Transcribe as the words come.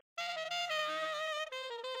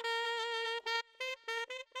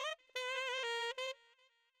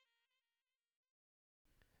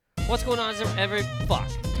What's going on,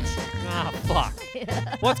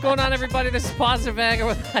 What's going on, everybody? This is Positive Anger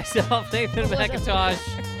with myself, Nathan McIntosh.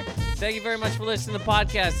 Thank you very much for listening to the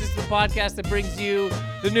podcast. This is the podcast that brings you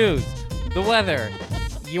the news, the weather,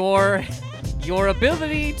 your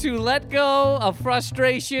ability to let go of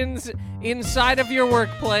frustrations inside of your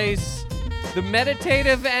workplace. The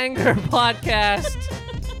Meditative Anger Podcast.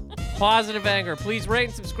 Positive Anger. Please rate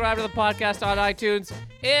and subscribe to the podcast on iTunes.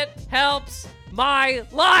 It helps my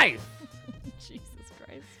life. Jesus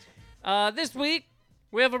Christ. This week,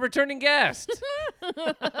 we have a returning guest.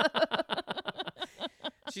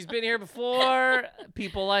 She's been here before.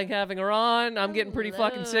 People like having her on. I'm getting pretty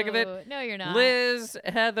fucking sick of it. No, you're not. Liz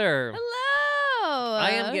Heather. Hello.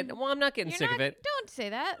 I'm not getting sick of it. Don't say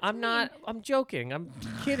that. I'm joking. I'm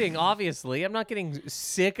kidding, obviously. I'm not getting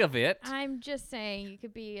sick of it. I'm just saying you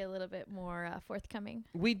could be a little bit more forthcoming.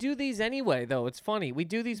 We do these anyway, though. It's funny. We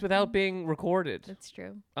do these without being recorded. That's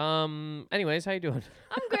true. Anyways, how you doing?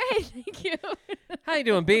 I'm great. Thank you. How you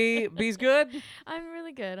doing, B? B's good? I'm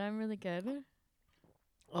really good.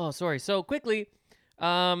 Oh, sorry. So quickly,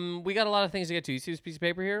 we got a lot of things to get to. You see this piece of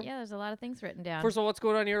paper here? Yeah, there's a lot of things written down. First of all, what's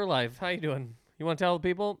going on in your life? How you doing? You want to tell the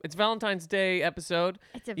people? It's Valentine's Day episode.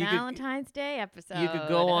 It's a Valentine's Day episode. You could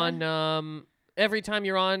go on every time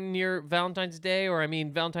you're on your Valentine's Day, or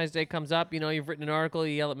Valentine's Day comes up. You know, you've written an article.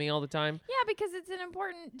 You yell at me all the time. Yeah, because it's an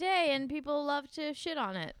important day and people love to shit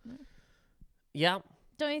on it. Yeah.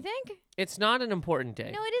 Don't you think? It's not an important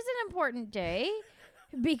day. No, it is an important day.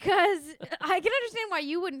 Because I can understand why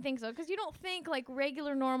you wouldn't think so, because you don't think like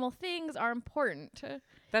regular normal things are important.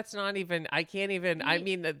 That's not even, I can't even,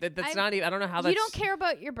 that's not even, I don't know how that's. You don't care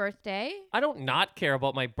about your birthday. I don't not care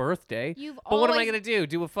about my birthday. But what am I going to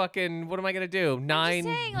do? What am I going to do?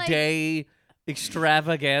 9-day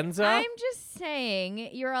extravaganza? I'm just saying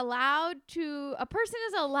a person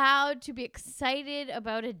is allowed to be excited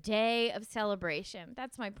about a day of celebration.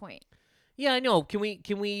 That's my point. Yeah, I know.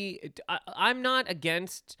 I'm not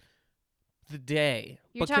against the day.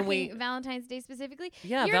 You're talking Valentine's Day specifically?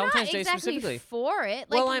 Yeah, You're Valentine's not Day exactly specifically. For it.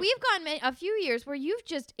 Like, we've gone a few years where you've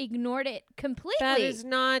just ignored it completely. That is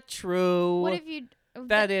not true. What have you...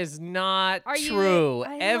 That is not true.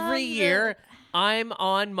 Every year, I'm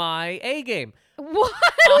on my A game. What?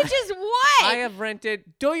 Which is what? I have rented...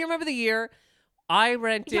 Don't you remember the year... I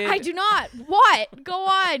rented... I do not. What? Go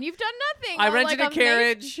on. You've done nothing. I rented a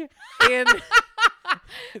carriage in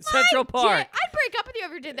Central Park. I'd break up with you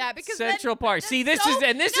if you did that because Central Park. See, this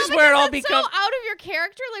is where it all becomes so out of your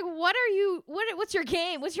character. Like, what's your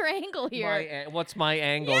game? What's your angle here? What's my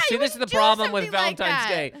angle? Yeah, See, this is the problem with Valentine's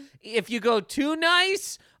Day. Like if you go too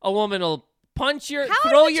nice, a woman will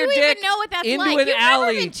throw your dick even know what that's into like? an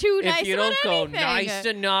alley. Never been too nice if you don't go nice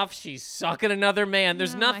enough, she's sucking another man.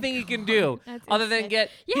 There's nothing you can do other than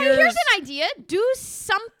get. Here's an idea. Do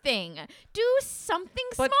something. Do something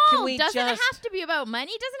small. Doesn't have to be about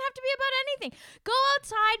money. Doesn't have to be about anything. Go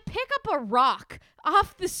outside, pick up a rock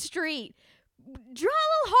off the street. Draw a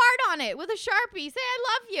little heart on it with a Sharpie. Say, I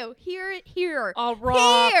love you. Here. A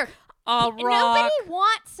rock. Here. A rock. Nobody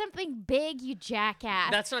wants something big, you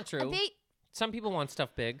jackass. That's not true. Some people want stuff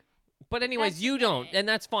big. But anyways, you don't, and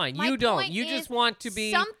that's fine. You don't. You just want to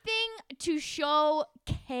be... Something to show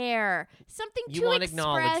care. Something you to want express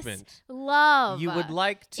acknowledgement. Love. You would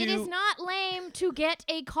like to... It is not lame to get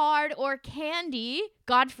a card or candy,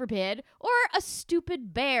 God forbid, or a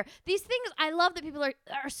stupid bear. These things, I love that people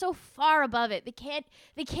are so far above it. They can't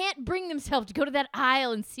bring themselves to go to that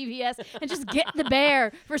aisle in CVS and just get the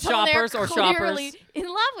bear for someone they're clearly in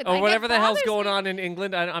love with. Or whatever the hell's going on in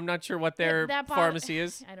England. I'm not sure what their pharmacy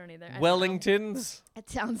is. I don't either. Wellingtons. It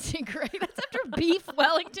sounds great. That's after Beef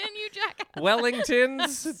Wellington, you jackass.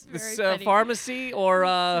 Wellingtons, this pharmacy or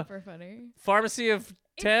super funny. Pharmacy of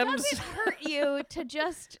Thames. It doesn't hurt you to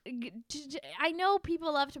just. I know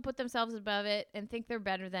people love to put themselves above it and think they're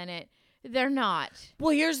better than it. They're not.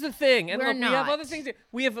 Well, here's the thing, and we have other things.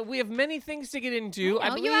 We have many things to get into. I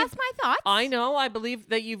know, you asked my thoughts. I know. I believe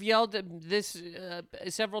that you've yelled this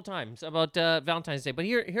several times about Valentine's Day. But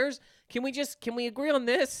here's. Can we agree on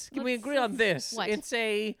this? Can we agree on this? What? It's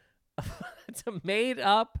a made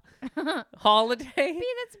up holiday.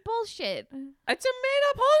 That's bullshit. It's a made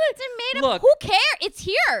up holiday. It's a made up. Who cares? It's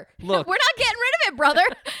here. Look, we're not getting rid of it, brother.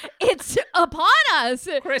 It's upon us.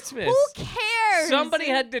 Christmas. Who cares? Somebody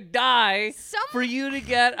had to die for you to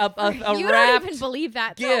get a you wrapped don't even believe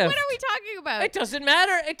that. gift. So what are we talking about? It doesn't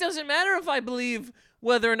matter. It doesn't matter if I believe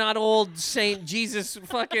whether or not old Saint Jesus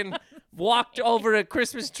fucking walked over a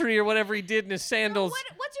Christmas tree or whatever he did in his sandals.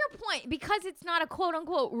 What's your point? Because it's not a quote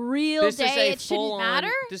unquote real This day, is a it shouldn't full-on.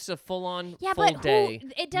 matter. This is a full-on Yeah, full but day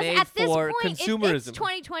it doesn't made at this for point. consumerism. It's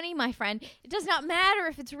 2020, my friend. It does not matter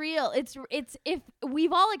if it's real. It's if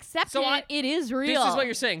we've all accepted So it is real. This is what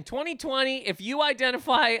you're saying. 2020. If you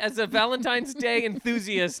identify as a Valentine's Day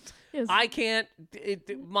enthusiast, Yes. I can't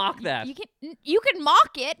mock that. You can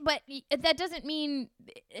mock it, but that doesn't mean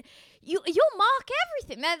you'll mock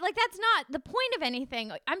everything. That's not the point of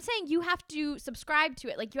anything. I'm saying you have to subscribe to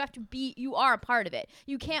it. Like you are a part of it.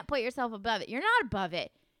 You can't put yourself above it. You're not above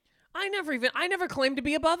it. I never claimed to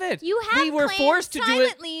be above it. You have we were claimed forced to do it.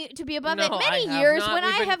 silently to be above No, it many I have years not. when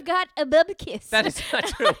We've I been- have got above a kiss. That is not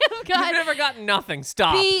true. You've never gotten nothing.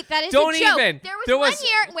 Stop. That is Don't a joke. even. There was one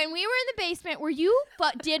year when we were in the basement where you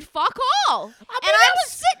did fuck all, and I was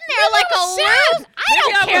sitting there maybe like I a was sad. loser. I Maybe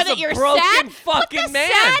don't I care was that a you're broken sad. fucking Put the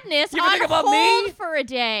man. sadness You ever on think about hold me? for a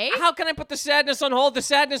day. How can I put the sadness on hold? The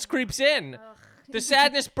sadness creeps in. The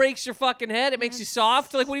sadness breaks your fucking head. It makes you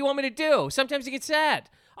soft. Like, what do you want me to do? Sometimes you get sad.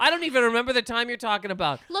 I don't even remember the time you're talking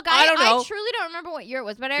about. Look, I don't know. I truly don't remember what year it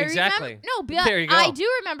was, but I Exactly. remember. No, but There you go. I do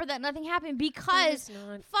remember that nothing happened because is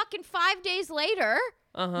not- fucking 5 days later,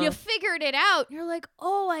 Uh-huh. you figured it out. You're like,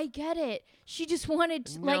 oh, I get it. She just wanted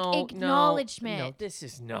No, acknowledgement. No, this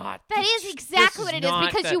is not. That is exactly what it is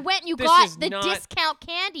because you went and you this got is the not- discount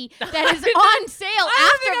candy that I is did not- on sale I don't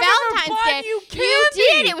after think I've ever Valentine's bought Day. you did.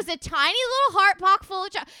 candy. It was a tiny little heart box full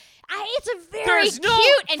of chocolate. It's a very There's no-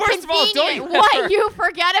 cute and first of all, don't convenient you what ever- you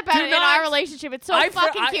forget about do in not- our relationship. It's so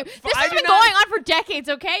fucking cute. This I has do been not- going on for decades,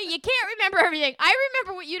 okay? You can't remember everything. I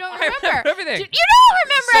remember what you don't I remember. remember everything. You don't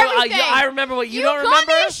remember So, everything. yeah, I remember what you don't got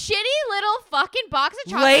remember. me a shitty little fucking box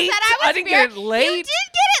of chocolates Late? that I was I didn't get it You late. did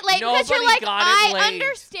get it late because you're Nobody like, got it I late.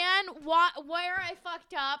 understand where I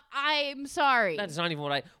fucked up. I'm sorry. That's not even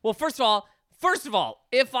what I. Well, first of all,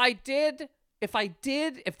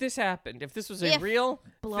 if this happened, if this was a If. real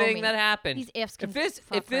Blow thing me. that happened, These ifs can if this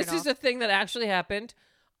fuck right is off. a thing that actually happened,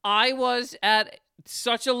 I was at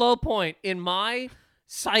such a low point in my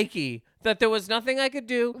psyche that there was nothing I could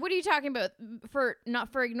do. What are you talking about? For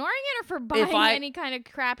ignoring it or for buying any kind of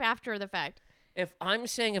crap after the fact? If I'm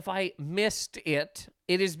saying if I missed it,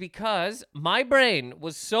 it is because my brain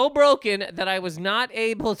was so broken that I was not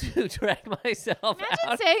able to drag myself Imagine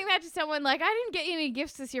out. saying that to someone like, I didn't get you any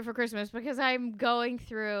gifts this year for Christmas because I'm going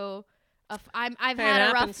through. I've Hey, had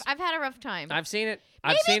it a happens. rough time. I've seen it.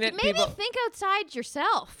 I've seen it. Maybe People. think outside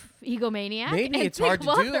yourself, egomaniac. Maybe and it's think hard to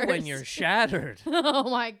of do when others. you're shattered. Oh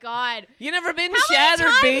my God! You never been How shattered,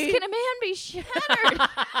 many times B? can a man be shattered?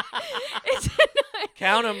 It's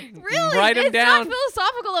Count them. really Write them it's down. not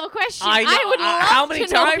philosophical of a question. I know. would love how many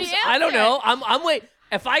to know times? the I don't answer. know. I'm wait.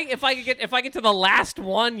 If I get to the last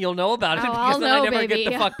one, you'll know about it Oh, because I'll then know, I never baby.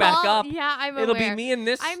 get the fuck back up. Yeah, I'm It'll aware. be me in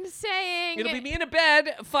this. I'm saying It'll be me in a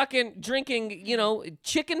bed, fucking drinking,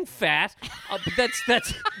 chicken fat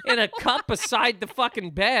that's in a cup beside the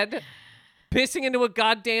fucking bed, pissing into a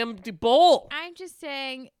goddamn bowl. I'm just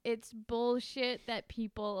saying it's bullshit that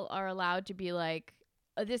people are allowed to be like,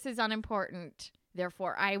 this is unimportant,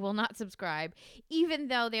 therefore I will not subscribe, even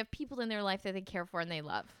though they have people in their life that they care for and they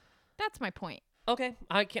love. That's my point. Okay,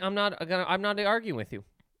 I'm not arguing with you.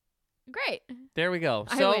 Great. There we go.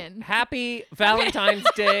 I So win. happy Valentine's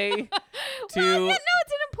Day to. Well, yeah, no,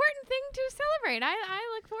 it's an important thing to celebrate.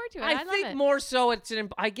 I look forward to it. I love think it. more so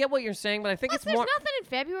I get what you're saying, but I think Plus, it's there's more nothing in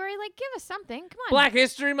February. Like, give us something. Come on. Black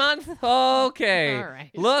History Month. Okay. All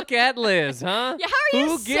right. Look at Liz, huh? Yeah, how are you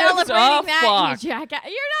Who gives celebrating a that, fuck? you jackass?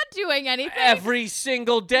 You're not doing anything. Every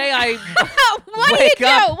single day I What do you wake do?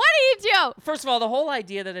 up. What do you do? First of all, the whole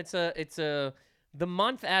idea that it's a the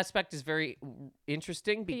month aspect is very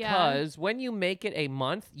interesting because when you make it a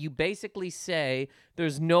month, you basically say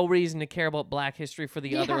there's no reason to care about Black history for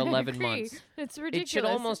the other I 11 agree. months. It's ridiculous. It should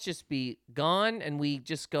almost just be gone, and we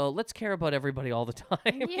just go, let's care about everybody all the time.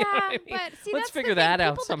 You Yeah, know what I mean? but see, let's that's figure the thing. that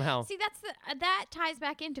out People somehow. See, that ties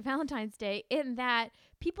back into Valentine's Day in that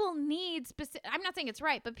people need specific. I'm not saying it's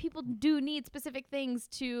right, but people do need specific things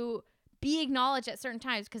to be acknowledged at certain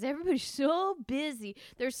times because everybody's so busy.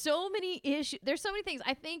 There's so many issues. There's so many things.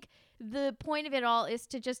 I think the point of it all is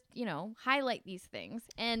to just, highlight these things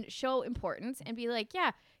and show importance and be like,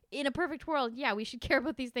 yeah, in a perfect world, yeah, we should care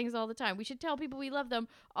about these things all the time. We should tell people we love them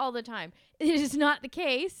all the time. It is not the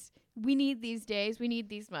case. We need these days. We need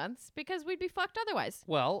these months because we'd be fucked otherwise.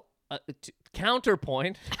 Well,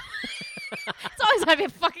 counterpoint. It's always gotta be a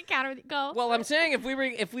fucking counter. Go. Well, I'm saying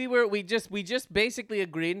we just basically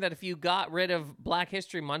agreed that if you got rid of Black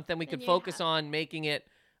History Month, then we could you focus on making it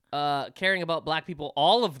caring about Black people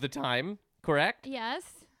all of the time. Correct? Yes.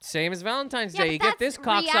 Same as Valentine's Yeah, Day. You but get this that's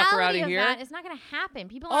cocksucker out reality of here. That. It's not going to happen.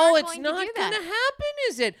 People Oh, aren't it's going not to do gonna that. happen,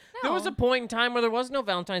 is it? There was a No. point in time where there was no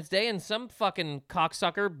Valentine's Day, and some fucking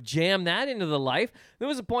cocksucker jammed that into the life. There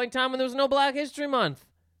was a point in time when there was no Black History Month.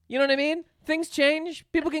 You know what I mean? Things change.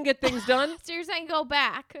 People can get things done. So you're saying go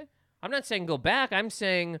back. I'm not saying go back. I'm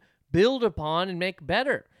saying build upon and make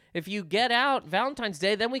better. If you get out Valentine's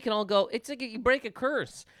Day, then we can all go, it's like you break a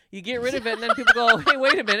curse. You get rid of it, and then people go, hey,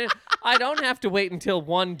 wait a minute. I don't have to wait until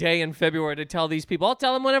one day in February to tell these people. I'll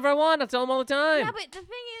tell them whenever I want. I'll tell them all the time. Yeah, but the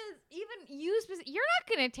thing is, even you, you're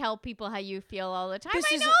not going to tell people how you feel all the time. This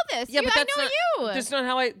I is- know this. Yeah, but I that's know not, you. That's not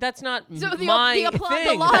how I, that's not so my the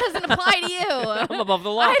thing. law doesn't apply to you. I'm above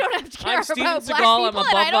the law. I don't have to care I'm Steven about black Seagal. I'm people, and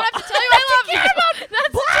above I don't the- have to tell you I love you.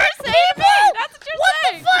 That's what you're saying to me. That's what you're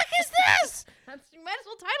saying. What the fuck is this? You might as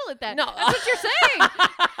well title it that. No. That's what you're saying.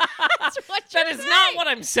 That's what you're That is saying. not what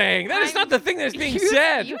I'm saying. That is not the thing that's being you,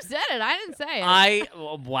 said. You said it. I didn't say it.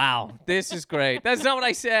 Wow, this is great. That's not what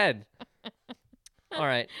I said. All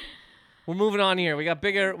right, we're moving on here. We got a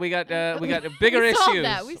bigger we issues. solved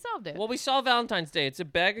that. We solved it. Well, we saw Valentine's Day. It's a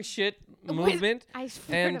bag of shit movement, I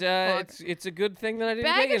swear and to fuck. it's a good thing that I didn't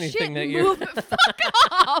Bag get of anything shit that year. movement. Fuck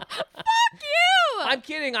off. Fuck you. I'm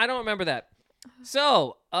kidding. I don't remember that.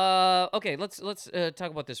 So, okay, let's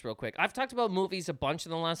talk about this real quick. I've talked about movies a bunch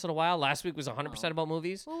in the last little while. Last week was 100% about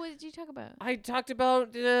movies. Well, what did you talk about? I talked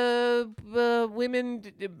about women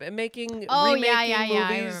making Oh, remaking yeah. movies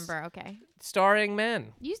I remember. Okay. starring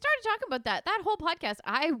men. You started talking about that. That whole podcast,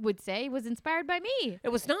 I would say, was inspired by me. It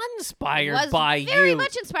was not inspired Was by you. very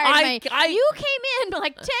much inspired by me. I- You came in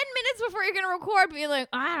like 10 minutes before you're going to record, being like,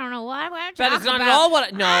 I don't know what I'm going to That talk is not about. at all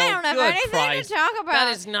what. No, I don't have good anything Christ. to talk about. That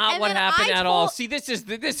is not And what then happened I at all. told- See, this is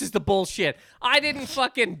the bullshit. I didn't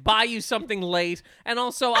fucking buy you something late, and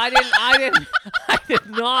also I did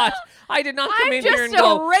not come I'm in here just and a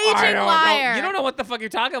go. raging I don't know. liar. You don't know what the fuck you're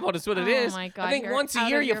talking about. Is what it Oh is. my God, I think you're once a out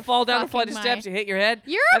year of you your fall down a flight of fucking steps, mind. you hit your head,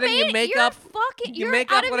 You're and then you make you're up. fucking, you you're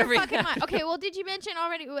make out up of whatever your you fucking have. mind. Okay, well, did you mention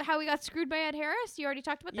already how we got screwed by Ed Harris? You already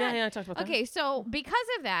talked about that? Yeah, I talked about that. Okay, so because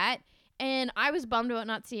of that, and I was bummed about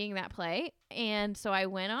not seeing that play, and so I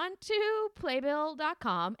went on to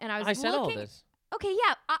playbill.com, and I was I said all looking. this. Okay,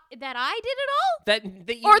 yeah, that I did it all?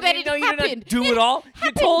 That you, Or that you it know you happened. didn't do It it all. You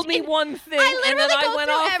happened. told me It- one thing, I and literally then I go went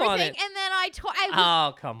through off everything, on it. and then I was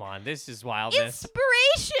Oh, come on. This is wildness.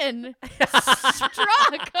 inspiration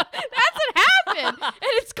struck. That's what happened, and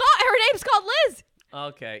her name's called Liz.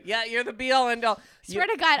 Okay. Yeah, you're the be all end all. Swear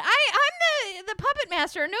to God, I'm the puppet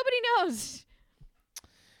master. Nobody knows.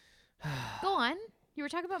 Go on. You were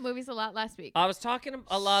talking about movies a lot last week. I was talking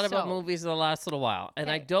a lot about So- movies the last little while, and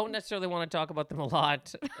I Okay. don't necessarily want to talk about them a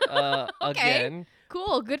lot Okay. again.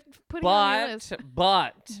 Cool. Good putting it on your list.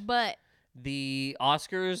 But But the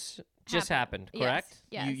Oscars just happened, Yes, correct?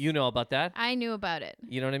 yes. You know about that? I knew about it.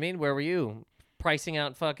 You know what I mean? Where were you? Pricing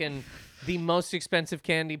out fucking the most expensive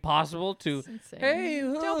candy possible to. It's insane. Hey,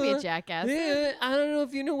 Don't be a jackass. Yeah, I don't know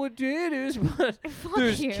if you know what day it is, but Fuck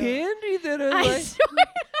there's you. candy that I I like. swear.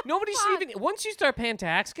 Nobody should even. Once you start paying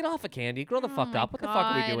tax, get off of candy. Grow the Oh fuck my up. What the fuck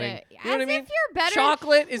are we God. doing? As You know what I mean? if you're better.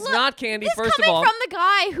 Chocolate is Look, not candy. This First of coming all, from the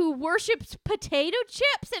guy who worships potato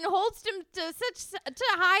chips and holds them to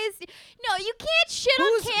high. No, you can't shit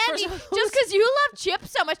Who's- on candy first of all, just because you love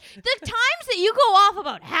chips so much. The times that you go off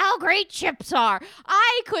about how great chips are,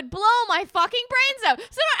 I could blow my fucking brains out.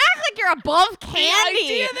 So don't act like you're above the candy.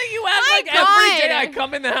 idea that you act My like every day God. I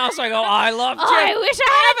come in the house, I go, I love chips. Oh, I wish I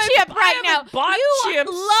had a chip right now. haven't bought You chips.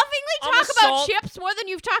 lovingly I'm talk a about salt- chips more than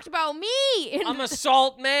you've talked about me. I'm a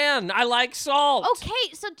salt man. I like salt.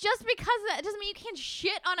 Okay, so just because of that doesn't mean you can't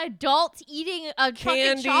shit on adults eating a fucking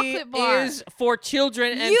Candy chocolate bar. is for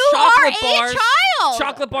children, and you chocolate are bars. a child.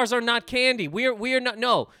 Chocolate bars are not candy. We are not.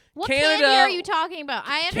 No. What Canada, candy are you talking about?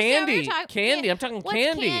 I understand Candy, what you're talking. candy. I'm talking What's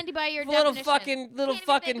candy. candy by your little definition? fucking, little Can't even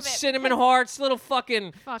fucking think of it. cinnamon hearts, little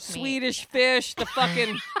fucking Fuck me. Swedish fish, the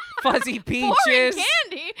fucking fuzzy Foreign peaches.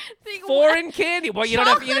 candy. See, Foreign candy. Well, you don't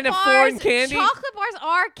have chocolate have foreign bars- candy. Chocolate bars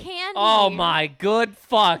are candy. Oh my good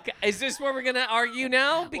fuck! Is this where we're gonna argue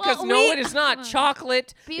now? Because Well, no, we- it is not.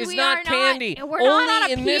 Chocolate is we not are candy. We're Only not on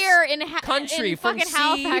a in this pier in country, in from fucking sea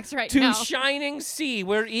Halifax right to now. shining sea,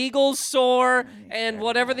 where eagles soar, and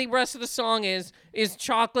whatever the rest of the song is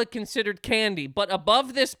chocolate considered candy? But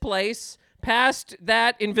above this place, past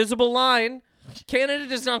that invisible line, Canada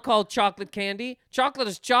does not call chocolate candy. Chocolate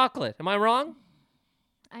is chocolate. Am I wrong?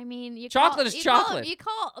 I mean, Chocolate is chocolate.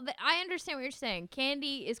 I understand what you're saying.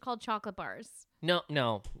 Candy is called chocolate bars.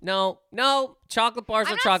 No. Chocolate bars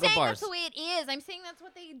I'm are not chocolate saying bars. that's the way it is. I'm saying that's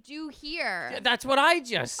what they do here. That's what I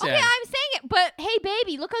just said. Okay, I'm saying it, but hey,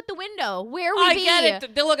 baby, look out the window. Where we I be? get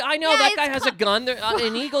it. Look, I know Yeah, that guy it's has a gun.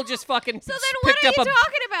 An eagle just fucking So then what picked are up you a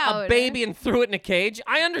talking about? a baby and threw it in a cage.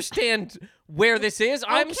 I understand where this is.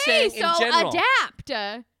 I'm Okay, saying so in general. adapt.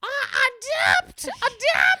 Adapt.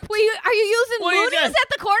 Are you using What are you loonies just- at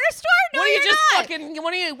the corner store? No, What do you you're just not.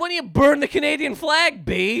 fucking? When do you burn the Canadian flag,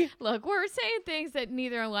 B? Look, we're saying things that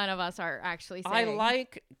neither one of us are actually I saying.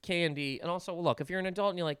 like candy, and also look, if you're an adult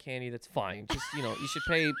and you like candy, that's fine. Just you should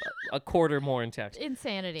pay a quarter more in tax.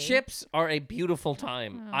 Insanity. Chips are a beautiful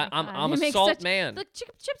time. Oh my I'm God. a They make salt such- man. Look,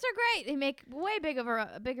 chips are great. They make way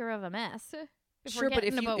bigger of a mess. If Sure, we're but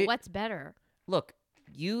getting if you- about it- what's better. Look,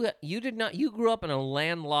 you grew up in a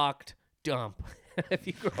landlocked dump. If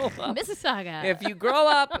you grow up Mississauga. if you grow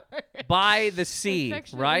up by the sea,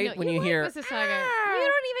 Affectionately right? known- When you like hear Mississauga. You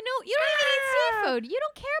don't even know. You don't even eat seafood. You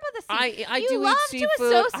don't care about the sea. I you do eat love seafood. to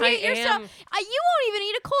associate I yourself. am- You won't even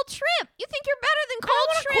eat a cold shrimp. You think you're better than I cold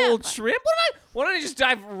want a shrimp. cold shrimp. Why don't I just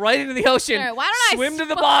dive right into the ocean, All right, why don't I swim to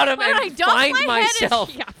the sw- bottom, why don't I and dunk find my head in-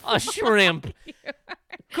 myself Yeah, a shrimp?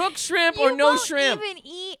 Cooked shrimp You or no won't shrimp? even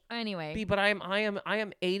eat anyway. B, but I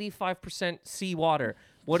am 85% seawater.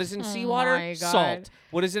 What is in Oh seawater? my God. Salt.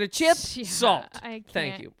 What is in a chip? Yeah, Salt. I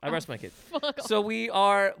Thank can't. you. I rest my case. Fuck off. So we're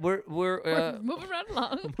We're moving right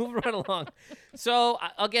along. moving right along. So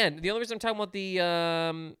again, the only reason I'm talking about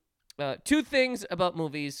the two things about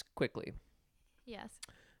movies quickly Yes,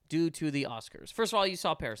 due to the Oscars. First of all, you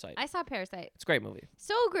saw Parasite. I saw Parasite. It's a great movie.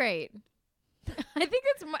 So great. I think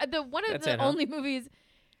it's one of That's the it, huh? only movies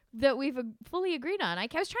that we've fully agreed on. I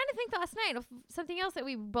was trying to think last night of something else that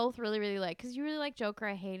we both really, really like. Because you really like Joker.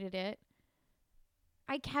 I hated it.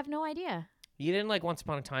 I have no idea. You didn't like Once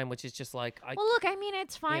Upon a Time, which is just like Well, look, I mean,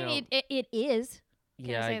 it's fine. know, it is. Can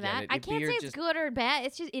yeah, I say get that? it. I It'd be can't your say it's just- good or bad.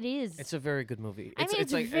 It's just, it is. It's a very good movie. I mean,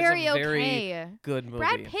 it's like, very it's a very okay. good movie.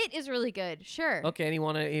 Brad Pitt is really good. Sure. Okay, and he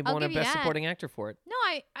won a I'll won a give you Best that. Supporting Actor for it. No,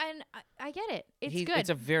 I get it. It's good. It's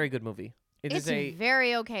a very good movie. It's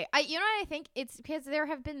very okay. You know what I think? It's because there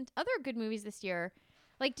have been other good movies this year.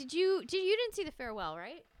 Like, you didn't see The Farewell,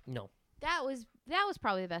 right? No. That was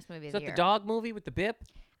probably the best movie Is of that the the year. dog movie with the bip?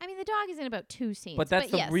 I mean, the dog is in about 2 scenes. But that's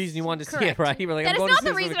the yes, reason you wanted to see it, correct. right? You were like, That I'm is going not to see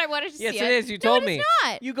the this reason movie. I wanted to see Yes, it. it is. You No, told it me. is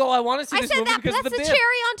not. You go, I want to see I this said movie that because that's of the the bip. cherry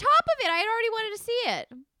on top of it. I had already wanted to see it.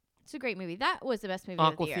 It's a great movie. That was the best movie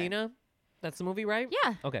of the year. Aquafina? That's the movie, right?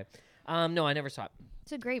 Yeah, Okay. No, I never saw it.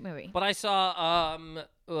 it's a great movie. But I saw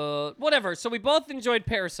whatever. So we both enjoyed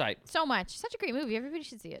Parasite. So much. Such a great movie. Everybody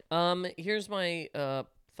should see it. Here's my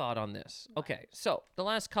thought on this. Okay, so the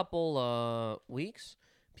last couple weeks,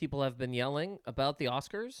 people have been yelling about the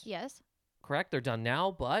Oscars. Yes. Correct? They're done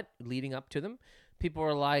now, but leading up to them, people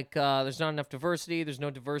are like, there's not enough diversity. There's no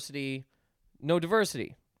diversity. No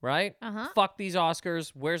diversity, right? Uh-huh. Fuck these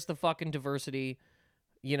Oscars. Where's the fucking diversity?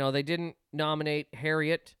 You know, they didn't nominate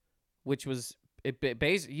Harriet, which was you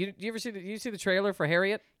ever see the trailer for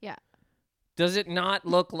Harriet? Yeah. Does it not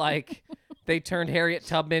look like they turned Harriet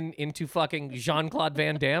Tubman into fucking Jean-Claude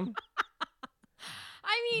Van Damme?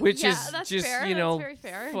 I mean, Which yeah, is that's just, fair. you know, that's very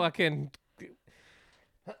fair. fucking.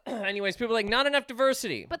 Anyways, people are like, not enough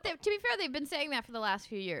diversity. But to be fair, they've been saying that for the last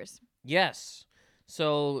few years. Yes.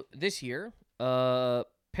 So this year,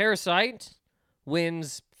 Parasite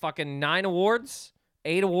wins fucking 9 awards,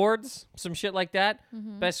 8 awards, some shit like that.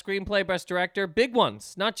 Mm-hmm. Best screenplay, best director, big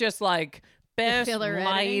ones. Not just like best filler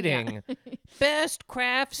lighting, editing, best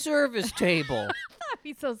craft service table, That'd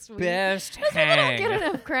be so sweet. best Those people don't get hang,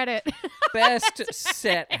 enough credit. best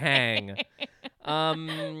set hang.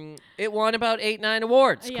 It won about 8-9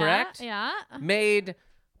 awards, Yeah, correct? Yeah. Made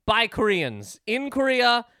by Koreans in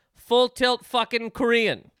Korea, full tilt fucking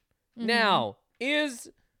Korean. Mm-hmm. Now, is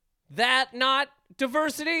that not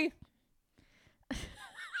diversity?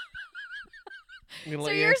 I'm gonna So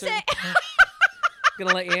let you you're answer. saying.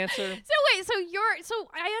 Gonna let you answer. So wait, so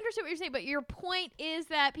I understand what you're saying, but your point is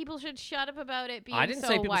that people should shut up about it being I didn't so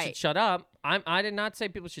say people white. should shut up. I did not say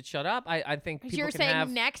people should shut up. I think people You're can saying have.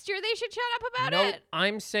 next year they should shut up about No, it?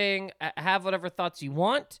 I'm saying have whatever thoughts you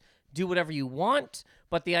want, do whatever you want.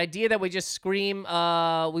 But the idea that we just scream,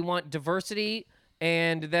 we want diversity,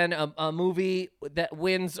 and then a movie that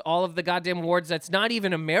wins all of the goddamn awards that's not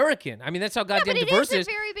even American. I mean, that's how Yeah, goddamn but it diverse is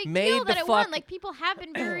a very big made deal that the it won. fuck- Like, people have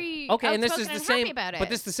been very Okay, and this is outspoken the and same. happy about it. But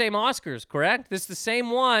this is the same Oscars, correct? This is the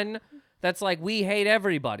same one. That's like, we hate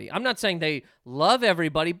everybody. I'm not saying they love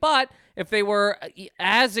everybody, but if they were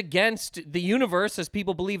as against the universe as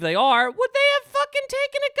people believe they are, would they have fucking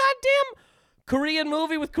taken a goddamn Korean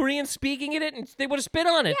movie with Koreans speaking in it and they would have spit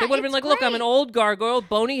on it? Yeah, They would have been it's like, look, I'm an great. old gargoyle,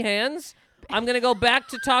 bony hands. I'm going to go back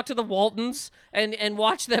to talk to the Waltons and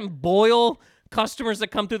watch them boil customers that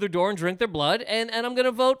come through their door and drink their blood. And I'm going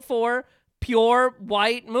to vote for pure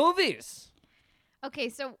white movies. Okay,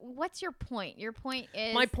 so what's your point? Your point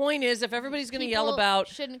is My point is, if everybody's going to yell people about...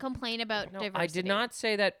 shouldn't complain about diversity. I did not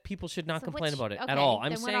say that people should not complain about it okay, at all.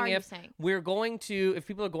 I'm then what saying are you if saying? we're going to... If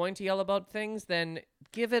people are going to yell about things, then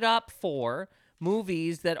give it up for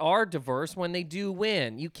movies that are diverse when they do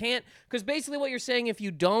win. You can't... Because basically what you're saying, if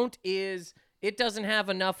you don't, is it doesn't have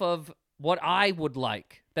enough of what I would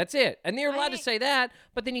like. That's it. And you're allowed to say that,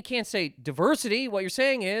 but then you can't say diversity. What you're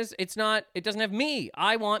saying is it doesn't have me.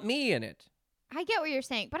 I want me in it. I get what you're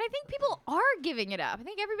saying, but I think people are giving it up. I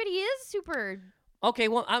think everybody is super... Okay,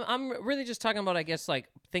 well, I'm really just talking about, I guess, like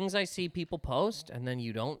things I see people post, and then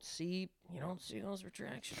you don't see those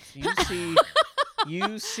retractions.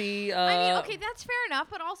 You see. I mean, okay, that's fair enough,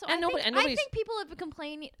 but also and I think people have been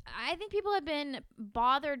complaining. I think people have been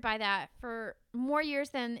bothered by that for more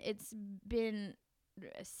years than it's been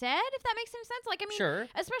said, if that makes any sense. Like, I mean, sure.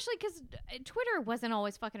 Especially because Twitter wasn't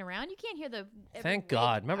always fucking around. You can't hear the... Thank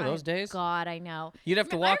God. Remember those days? God, I know. You'd have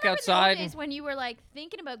to walk outside. Those days when you were, like,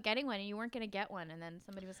 thinking about getting one and you weren't going to get one, and then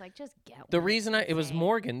somebody was like, just get one. The reason it was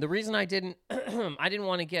Morgan. The reason I didn't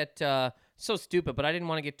want to get, so stupid, but I didn't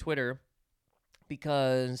want to get Twitter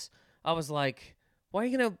because I was like, why are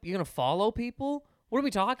you gonna follow people? What are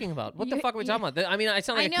we talking about? What the fuck are we talking about? I mean, I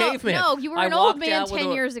sound like a caveman. No, you were an old man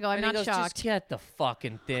 10 years ago. I'm not shocked. Just get the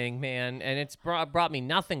fucking thing, man. And it's brought me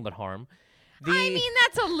nothing but harm. I mean,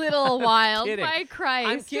 that's a little wild. By Christ.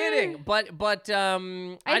 I'm kidding. But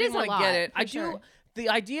I didn't want to get it. I do. The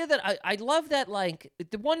idea that I love that, like,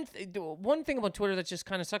 the one thing about Twitter that just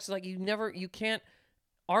kind of sucks is, like, you can't,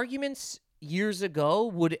 arguments years ago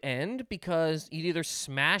would end because you'd either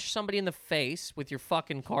smash somebody in the face with your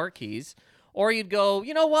fucking car keys, or you'd go,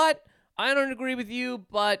 you know what? I don't agree with you,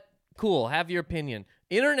 but cool, have your opinion.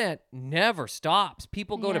 Internet never stops.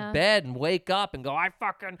 People go to bed and wake up and go,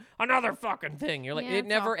 another fucking thing. You're like, it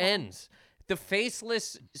never ends. The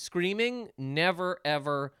faceless screaming never,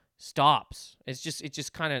 ever stops. It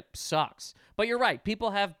just kind of sucks. But you're right.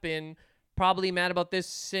 People have been probably mad about this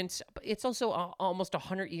since, it's also almost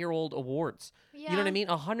 100-year-old awards. Yeah. You know what I mean?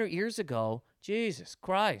 100 years ago, Jesus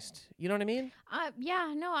Christ. You know what I mean?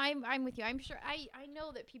 Yeah, no, I'm with you. I'm sure, I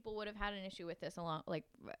know that people would have had an issue with this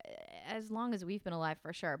as long as we've been alive,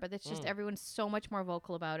 for sure. But it's just everyone's so much more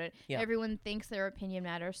vocal about it. Yeah. Everyone thinks their opinion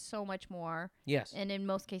matters so much more. Yes. And in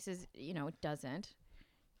most cases, it doesn't.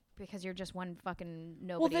 Because you're just one fucking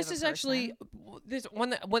nobody. Well, this is actually,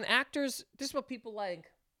 when actors, this is what people like.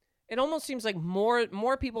 It almost seems like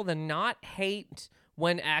more people than not hate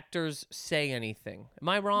when actors say anything. Am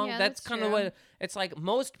I wrong? Yeah, that's kind of what it's like.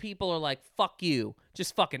 Most people are like, fuck you.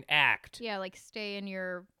 Just fucking act. Yeah, like stay in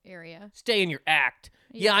your area. Stay in your act.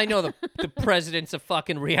 Yeah, I know the president's a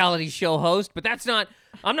fucking reality show host, but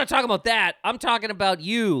I'm not talking about that. I'm talking about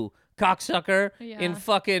you, cocksucker, in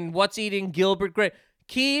fucking What's Eating Gilbert Grape.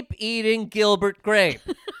 Keep eating Gilbert Grape.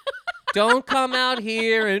 Don't come out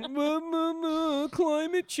here and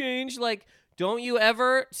climate change. Like, don't you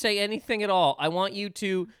ever say anything at all.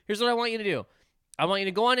 Here's what I want you to do. I want you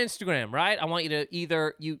to go on Instagram, right? I want you to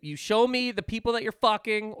either, you show me the people that you're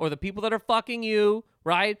fucking or the people that are fucking you,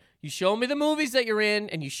 right? You show me the movies that you're in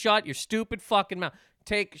and you shut your stupid fucking mouth.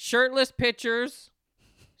 Take shirtless pictures,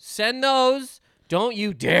 send those. Don't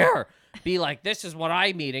you dare be like, this is what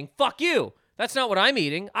I'm eating. Fuck you. That's not what I'm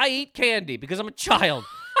eating. I eat candy because I'm a child.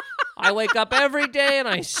 I wake up every day and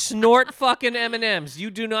I snort fucking M&Ms. You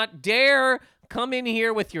do not dare come in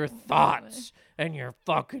here with your thoughts and your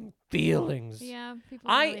fucking feelings. Yeah, people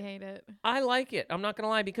really hate it. I like it. I'm not gonna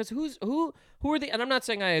lie, because who are the, and I'm not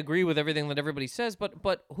saying I agree with everything that everybody says,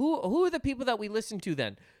 but who are the people that we listen to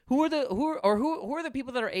then? Who are the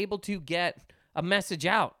people that are able to get a message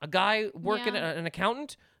out? A guy working an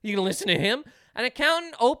accountant? You gonna listen to him? An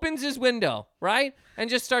accountant opens his window, right? And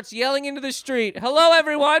just starts yelling into the street, hello,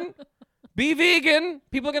 everyone. Be vegan.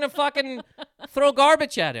 People are going to fucking throw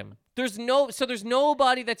garbage at him. There's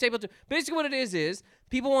nobody that's able to. Basically what it is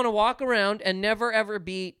people want to walk around and never, ever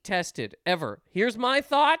be tested, ever. Here's my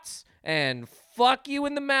thoughts, and fuck you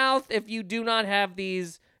in the mouth if you do not have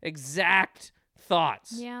these exact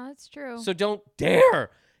thoughts. Yeah, that's true. So don't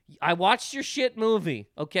dare. I watched your shit movie,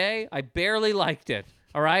 okay? I barely liked it.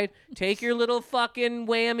 All right? Take your little fucking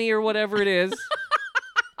whammy or whatever it is.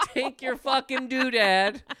 Take your fucking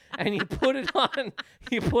doodad and you put it on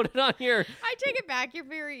your. I take it back. You're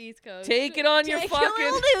very East Coast. Take it on your fucking.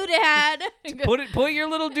 Your little doodad. Put your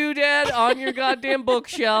little doodad on your goddamn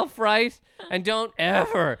bookshelf, right? And don't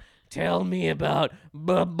ever tell me about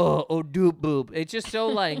Bubba or Doop Boop. It's just so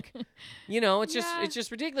like, it's just Yeah. it's just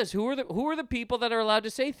ridiculous. Who are the people that are allowed to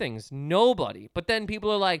say things? Nobody. But then people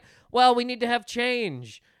are like, well, we need to have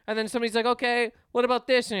change. And then somebody's like, okay, what about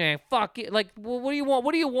this? And you're like, fuck it. Like, well, what do you want?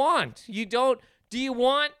 What do you want? Do you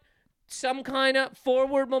want some kind of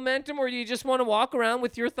forward momentum, or do you just want to walk around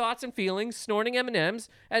with your thoughts and feelings, snorting M&Ms,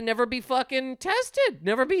 and never be fucking tested,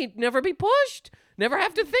 never be pushed, never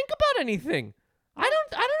have to think about anything? I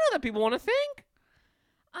don't know that people want to think.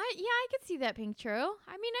 I could see that being true.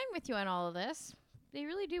 I mean, I'm with you on all of this. They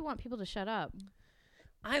really do want people to shut up.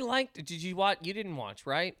 I liked. Did you watch? You didn't watch,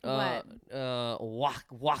 right? What?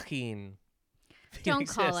 Joaquin. Don't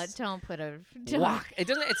call it. Don't put a. Don't. Walk. It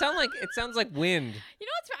doesn't. It sounds like wind. You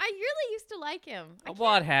know what's? I really used to like him.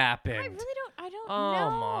 What happened? I really don't. I don't Oh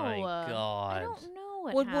know. my God. I don't know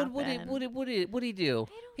What happened. did he do?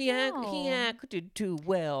 I don't know. He acted too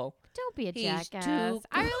well. Don't be a He's jackass. too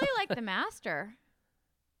I really like The Master.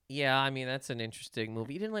 Yeah, I mean that's an interesting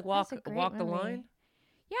movie. You didn't like That's a great Walk the movie. Line?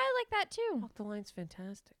 Yeah, I like that too. Walk the Line's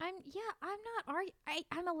fantastic.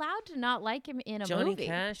 I'm allowed to not like him in a Johnny movie.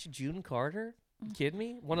 Cash, June Carter. You kidding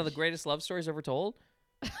me? One of the greatest love stories ever told.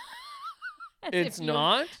 As It's if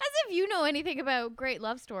not. As if you know anything about great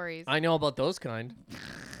love stories. I know about those kind.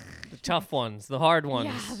 The tough ones, the hard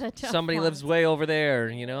ones. the tough Somebody lives ones. way over there,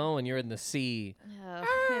 and you're in the sea.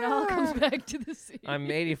 It all comes back to the sea. I'm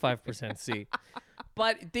 85% sea.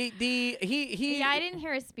 But he Yeah, I didn't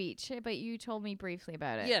hear his speech, but you told me briefly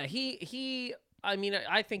about it. Yeah, I mean,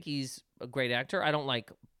 I think he's a great actor. I don't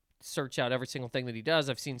search out every single thing that he does.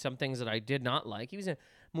 I've seen some things that I did not like. He was in a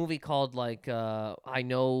movie called I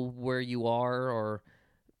Know Where You Are, or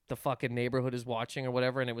The Fucking Neighborhood Is Watching, or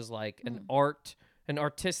whatever, and it was like an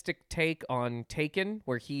artistic take on Taken,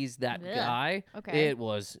 where he's that Ugh. guy. Okay. It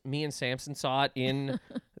was me and Samson saw it in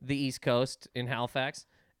the East Coast in Halifax.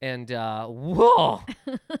 And whoa,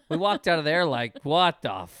 we walked out of there like, what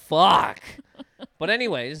the fuck? But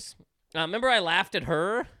anyways, remember I laughed at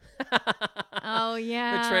Her? Oh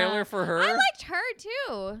yeah. The trailer for Her? I liked Her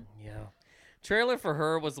too. Yeah. Trailer for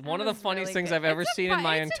Her was one of the was funniest really things good. I've ever It's a seen in fun-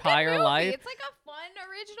 my it's a good entire movie. life. It's like a fun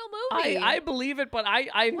original movie. I believe it, but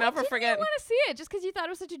I never forget. You want to see it just because you thought it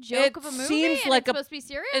was such a joke of a movie seems and like it's supposed to be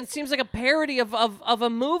serious? It seems like a parody of a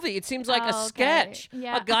movie. It seems like a Oh, okay. sketch.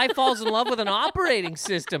 Yeah. A guy falls in love with an operating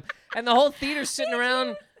system, and the whole theater's sitting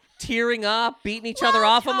around tearing up, beating each other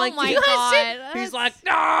off. I'm Oh like, my "You guys see-" God, He's that's- like,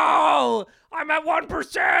 no, I'm at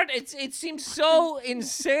 1%. It seems so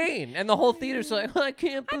insane, and the whole theater's like, I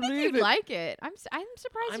can't I think believe you'd it. like it. I'm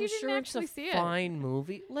surprised I'm you didn't sure it's actually a see it. fine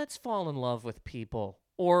movie. Let's fall in love with people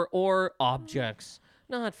or objects,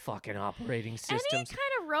 not fucking operating Any systems.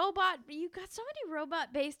 kind of robot. You got so many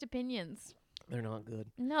robot-based opinions. They're not good.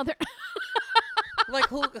 No, they're. Like,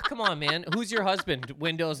 who? Come on, man. Who's your husband?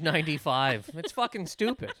 Windows 95. It's fucking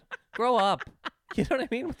stupid. Grow up. You know what I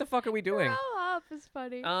mean? What the fuck are we doing? Grow up is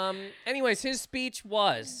funny. Anyways, his speech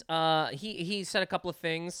was he said a couple of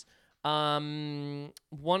things. One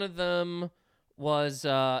of them was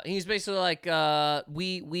he's basically like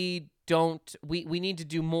we need to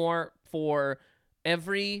do more for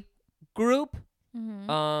every group,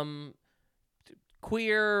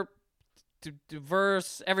 queer,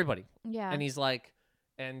 diverse, everybody. Yeah. And he's like,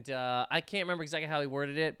 and I can't remember exactly how he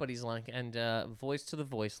worded it, but he's like, and voice to the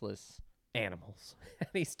voiceless animals. And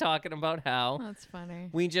he's talking about how That's funny.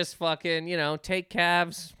 we just fucking, take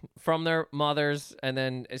calves from their mothers and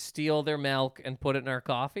then steal their milk and put it in our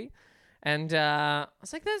coffee. And I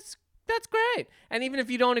was like, that's great. And even if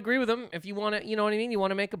you don't agree with them, if you want to, you know what I mean? You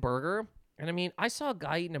want to make a burger. And I mean, I saw a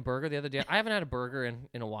guy eating a burger the other day. I haven't had a burger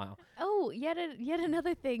in a while. Oh, yet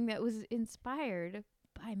another thing that was inspired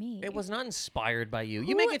by me. It was not inspired by you. You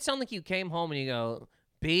Who- make it sound like you came home and you go,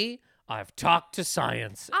 B, I've talked to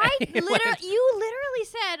science. You And he went, literally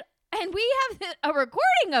said, and we have a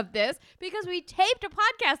recording of this because we taped a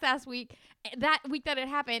podcast last week, that week that it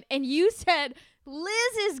happened, and you said,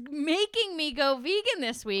 Liz is making me go vegan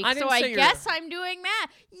this week, I so didn't I say you're- guess I'm doing that.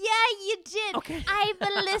 Yeah, you did. Okay.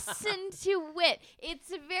 I've listened to it. It's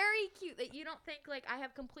very cute that you don't think like I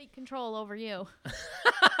have complete control over you.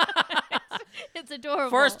 it's adorable.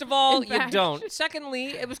 First of all, in you fact. don't. Secondly,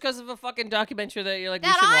 it was because of a fucking documentary that you're like,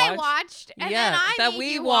 That we should I watch. watched, and Yeah, then I that made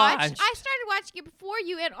we you watch. watched. I started watching it before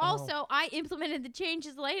you, and Oh. also I implemented the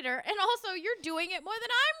changes later, and also you're doing it more than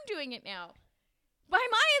I'm doing it now. By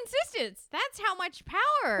my insistence. That's how much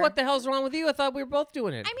power. What the hell's wrong with you? I thought we were both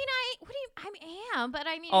doing it. I mean, I am, but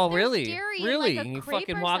I mean, Oh, if there's really? dairy in, Really? like, a And you crepe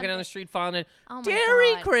fucking or walking down the something- street finding Oh my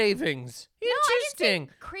dairy God. cravings. No, I didn't say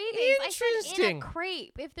Interesting. cravings. I said in Interesting. a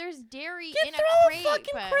crepe. If there's dairy You in throw a crepe. a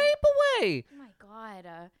fucking crepe away. Oh my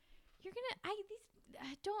God. You're gonna.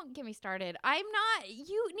 don't get me started. I'm not.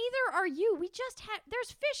 Neither are you. We just had.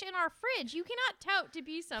 There's fish in our fridge. You cannot tout to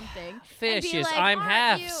be something. Fish is. Like, I'm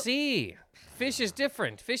half you? sea. Fish is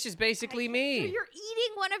different. Fish is basically me. So you're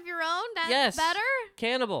eating one of your own. That's yes. better.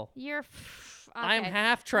 Cannibal. You're. Okay. I'm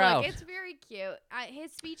half trout. Look, it's very cute.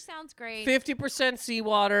 His speech sounds great. 50%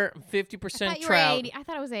 seawater, 50% trout. I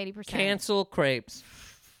thought it was 80%. Cancel crepes.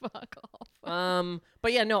 Fuck off.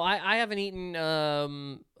 But yeah, no, I haven't eaten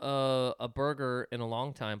a burger in a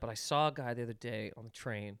long time. But I saw a guy the other day on the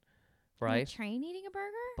train, right? On the train eating a burger?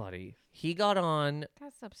 Buddy, he got on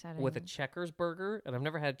That's upsetting. with a Checkers burger, and I've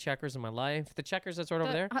never had Checkers in my life. The Checkers that's right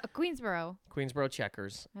over there, Queensboro. Queensboro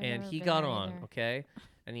Checkers, I've and never he been got there on, either. okay,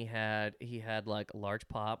 and he had like a large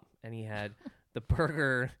pop, and he had the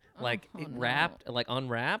burger like Oh, no. wrapped, like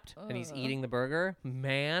unwrapped, and he's Ugh. eating the burger.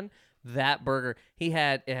 Man, that burger, it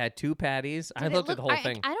had 2 patties. I looked at the whole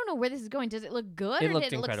thing. I don't know where this is going. Does it look good It or looked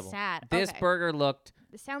did it incredible. look sad? This Okay. burger looked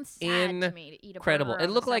It sounds sad to me to eat a incredible. burger It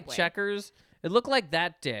on looked the like subway. Checkers. It looked like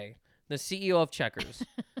that day the CEO of Checkers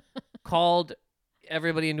called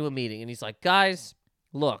everybody into a meeting, and he's like, "Guys,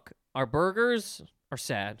 look, our burgers are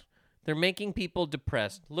sad. They're making people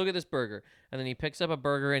depressed. Look at this burger." And then he picks up a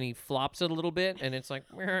burger and he flops it a little bit, and it's like,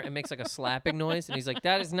 it makes like a slapping noise. And he's like,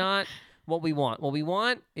 "That is not what we want. What we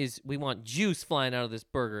want is we want juice flying out of this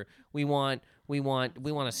burger. We want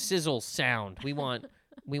a sizzle sound. We want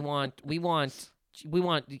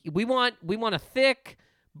a thick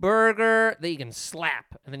burger that you can slap."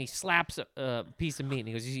 And then he slaps a piece of meat, and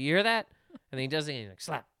he goes, "You hear that?" And then he does it, and he's like,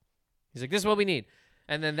 slap. He's like, "This is what we need."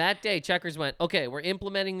 And then that day, Checkers went, "Okay, we're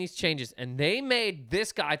implementing these changes." And they made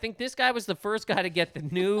this guy, I think this guy was the first guy to get the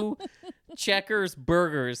new Checkers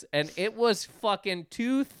burgers. And it was fucking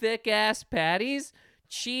 2 thick-ass patties,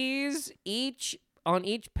 cheese on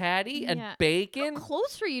each patty, and Yeah. bacon. How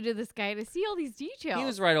close were you to this guy to see all these details? He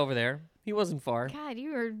was right over there. He wasn't far. God,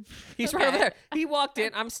 you were. He's okay. right over there. He walked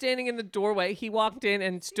in. I'm standing in the doorway. He walked in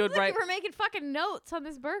and stood Look, right. you were making fucking notes on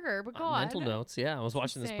this burger, but go on. Mental notes. Yeah, I was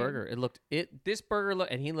watching this insane. burger. This burger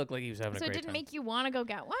looked, and he looked like he was having So a it great didn't time. make you want to go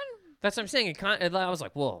get one? That's what I'm saying. I was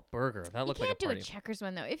like, whoa, burger. That You looked like a can't do party. a Checkers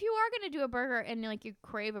one though. If you are gonna do a burger and like you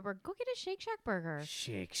crave a burger, go get a Shake Shack burger.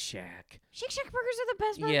 Shake Shack. Shake Shack burgers are the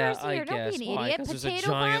best burgers Yeah, here. I Don't guess. be an Why? idiot. 'Cause there's a Potato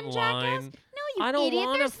giant bun, line. jackass. No, you I don't idiot.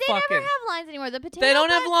 wanna They never fucking- have lines anymore. The potato They don't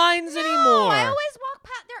have bun- lines No, anymore. I always walk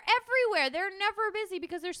past. They're everywhere. They're never busy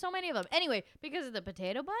because there's so many of them. Anyway, because of the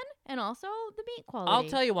potato bun and also the meat quality. I'll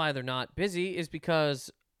tell you why they're not busy is because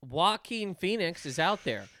Joaquin Phoenix is out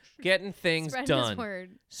there getting things Spread done. His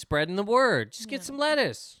word. Spreading the word. Just get Yeah. some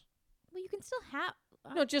lettuce. Well, you can still have.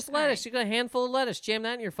 No, just all lettuce. right. You got a handful of lettuce. Jam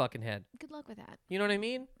that in your fucking head. Good luck with that. You know what I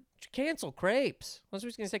mean? Cancel crepes. I was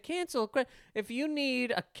just going to say cancel crepe. If you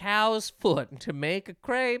need a cow's foot to make a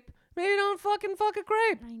crepe, maybe don't fucking fuck a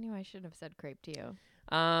crepe. I knew I shouldn't have said crepe to you.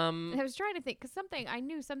 I I was trying to think because I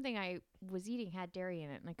knew something I was eating had dairy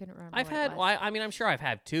in it, and I couldn't remember. I've what had, It well, was. I mean, I'm sure I've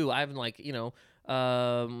had 2. I haven't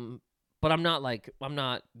but I'm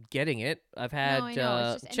not getting it. I've had No, I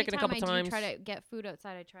know. It's just chicken a couple anytime times. I do try to get food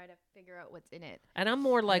outside, I try to figure out what's in it. And I'm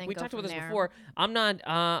more like, then we go talked about from this there. before. I'm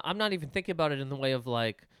not even thinking about it in the way of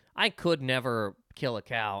like, I could never kill a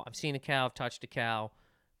cow. I've seen a cow, I've touched a cow.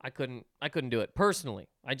 I couldn't do it personally.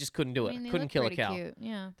 I just couldn't do it. I mean, they Couldn't look kill a pretty cow. Cute.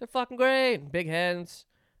 Yeah. They're fucking great. Big heads.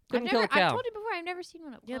 Couldn't kill a cow. I've told you before. I've never seen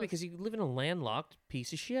one up Yeah, close. because you live in a landlocked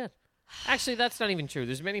piece of shit. Actually, that's not even true.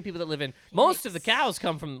 There's many people that live in. Most of the Yikes. cows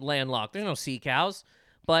come from landlocked. There's no sea cows,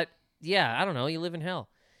 but yeah, I don't know. You live in hell.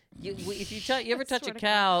 If you ever touch a Swear to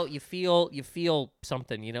cow, you feel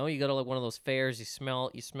something. You know, you go to like one of those fairs. You smell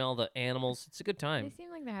the animals. It's a good they time. seem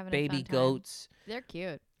like they're having a Baby fun time. goats. They're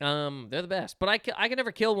cute. They're the best. But I can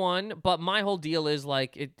never kill one. But my whole deal is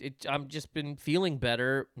like I'm just been feeling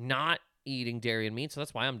better not eating dairy and meat, so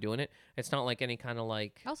that's why I'm doing it. It's not like any kind of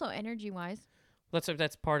like Also, energy wise.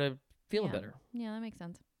 that's part of feeling yeah. better. Yeah, that makes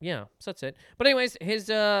sense. Yeah, so that's it. But anyways,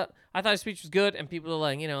 I thought his speech was good, and people are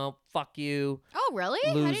like, fuck you, Oh, really?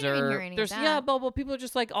 I didn't even loser. hear any There's of that. but people are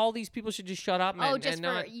just like, all these people should just shut up. Oh, and, just and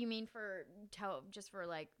for not, you mean for just for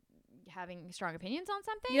like having strong opinions on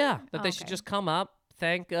something? yeah, that Oh, they should okay. just come up,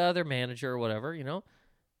 thank their manager or whatever,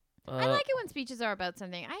 I like it when speeches are about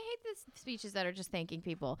something. I hate the speeches that are just thanking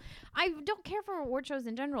people. I don't care for award shows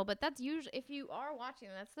in general, but that's usually, if you are watching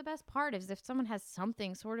them, that's the best part is if someone has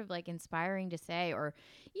something sort of like inspiring to say or,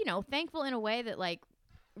 thankful in a way that like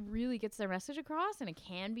really gets their message across and it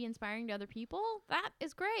can be inspiring to other people. That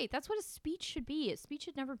is great. That's what a speech should be. A speech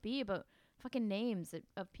should never be about fucking names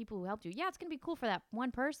of people who helped you. Yeah, it's going to be cool for that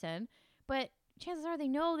one person, but chances are they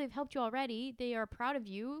know they've helped you already. They are proud of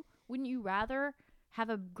you. Wouldn't you rather have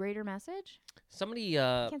a greater message? somebody.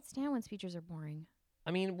 I can't stand when speeches are boring.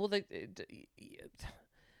 I mean, well,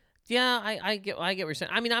 yeah, I get what you're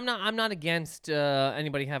saying. I mean, I'm not against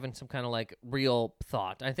anybody having some kind of like real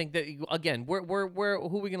thought. I think that again, we're who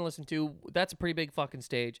are we gonna listen to? That's a pretty big fucking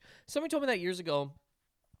stage. Somebody told me that years ago.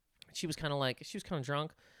 She was kind of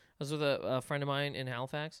drunk. I was with a friend of mine in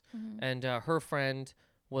Halifax, and her friend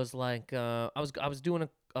was like, I was doing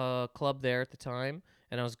a club there at the time,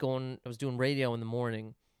 and I was doing radio in the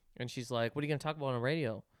morning, and she's like, "What are you gonna talk about on the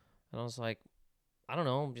radio?" And I was like, I don't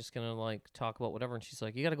know. I'm just gonna like talk about whatever. And she's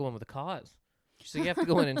like, "You got to go in with a cause." She's like, "You have to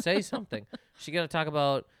go in and say something." She got to talk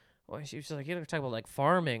about. Well, she was like, "You got to talk about like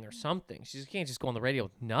farming or something." She just can't just go on the radio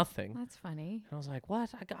with nothing. That's funny. And I was like,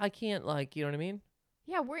 "What? I can't like, you know what I mean?"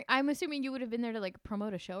 Yeah, I'm assuming you would have been there to like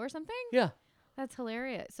promote a show or something. Yeah. That's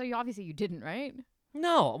hilarious. So you obviously you didn't, right?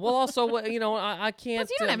 No. Well, also, you know, I can't. Plus,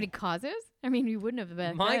 you don't have any causes. I mean, you wouldn't have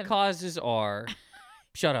been. My causes are,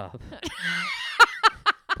 shut up.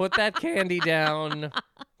 Put that candy down.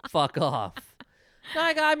 Fuck off. No,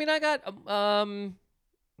 I got.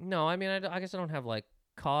 No, I mean, I guess I don't have like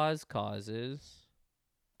causes.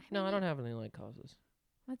 No, I don't have any like causes.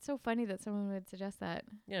 That's so funny that someone would suggest that.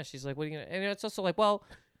 Yeah, she's like, "What are you gonna?" And it's also like, well,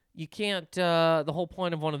 you can't. The whole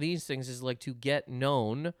point of one of these things is like to get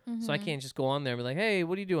known. So I can't just go on there and be like, "Hey,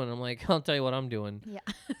 what are you doing?" I'm like, "I'll tell you what I'm doing." Yeah.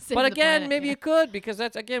 But again, maybe you could, because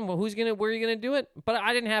that's again, well, where are you gonna do it? But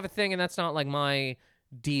I didn't have a thing, and that's not like my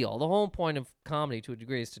deal. The whole point of comedy, to a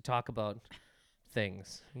degree, is to talk about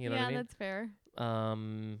things. You know what I mean? Yeah, that's fair.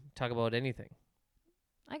 Talk about anything.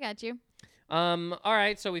 I got you. All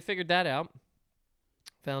right, so we figured that out.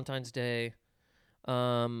 Valentine's Day.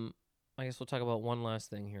 I guess we'll talk about one last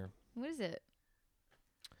thing here. What is it?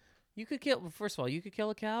 You could kill. First of all, you could kill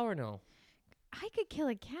a cow or no? I could kill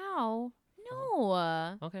a cow.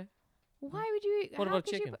 No. Okay. Why would you? What about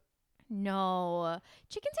chicken? No.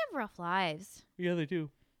 Chickens have rough lives. Yeah, they do.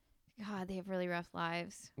 God, they have really rough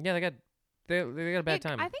lives. Yeah, they got a bad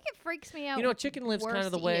time. I think it freaks me out. You know, chicken lives kind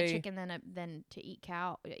of the way. way. To eat chicken than to eat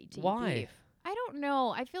cow. To Why? Eat beef. I don't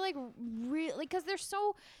know. I feel like really because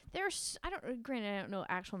I don't know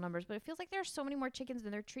actual numbers, but it feels like there are so many more chickens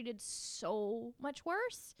and they're treated so much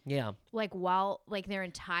worse. Yeah. Like their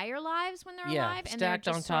entire lives when they're alive, and stacked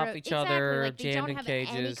they're on just top sort of of, each other, like, they jammed don't in have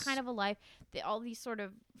cages. any kind of a life. All these sort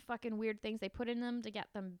of fucking weird things they put in them to get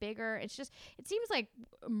them bigger. It seems like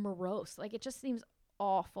morose. Like it just seems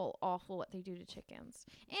awful what they do to chickens,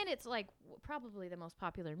 and it's like probably the most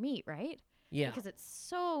popular meat, right? Yeah. Because it's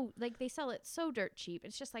so, like, they sell it so dirt cheap.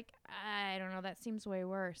 It's just like, I don't know, that seems way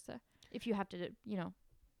worse if you have to,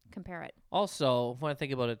 compare it. Also, when I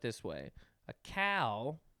think about it this way, a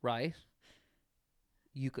cow, right?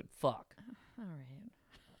 You could fuck. All right.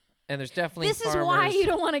 And there's definitely This farmers. is why you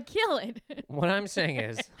don't want to kill it. What I'm saying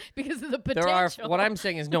is because of the potential. what I'm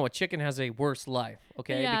saying is no, a chicken has a worse life,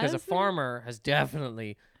 okay? Yeah, because a farmer has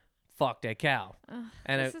definitely fucked a cow.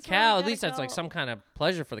 And a this is cow, where at we least gotta that's like go. some kind of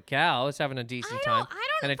pleasure for the cow. It's having a decent time. I don't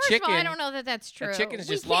And know. a First of all, I chicken- don't know that that's true. chicken's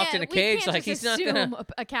We just locked in a can't- we cage, can't like, just he's not gonna- assume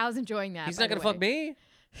a cow's enjoying that. He's by not gonna the fuck way. me.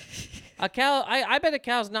 A cow, I bet a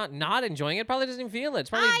cow's not enjoying it. Probably doesn't even feel it. It's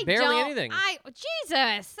probably I barely don't- anything.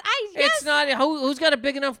 Jesus. It's not. Who's got a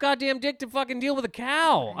big enough goddamn dick to fucking deal with a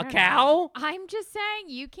cow? I A don't cow? know. I'm just saying,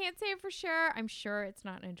 you can't say it for sure. I'm sure it's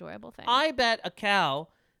not an enjoyable thing. I bet a cow,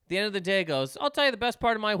 at the end of the day, goes, I'll tell you the best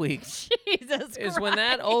part of my week Jesus is when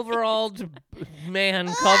that Christ. overalled man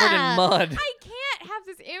covered in Ugh. mud. I can't have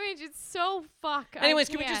this image. It's so Anyways,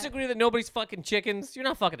 can we just agree that nobody's fucking chickens? You're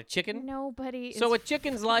not fucking a chicken. Nobody. So is a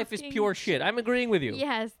chicken's life is fucking pure shit. I'm agreeing with you.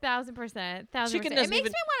 Yes, 1000%. Chicken It doesn't makes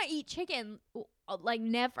even- me want to eat chicken like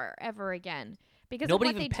never ever again because Nobody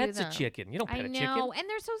of what even they pets do, a chicken. You don't I pet a know, chicken. and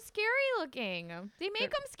they're so scary looking. They make They're-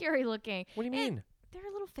 them scary looking. What do you And mean? their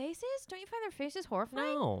little faces. Don't you find their faces horrifying?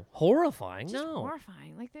 No. Horrifying? Just No.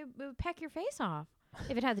 horrifying. Like they would peck your face off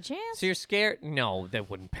if it had the chance. So you're scared? No, they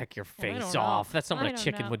wouldn't peck your Well, I face don't know. off. That's not I what a don't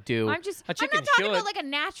chicken know. would do. I'm a not chicken talking should. about like a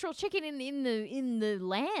natural chicken in the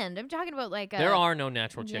land. I'm talking about like There are no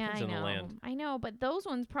natural chickens yeah, in the land. I know, but those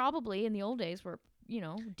ones probably in the old days were,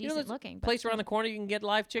 decent there's a looking. but Place around still. the corner you can get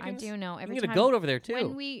live chickens. I do know. You Every can get a time goat over there too.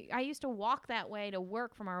 when I used to walk that way to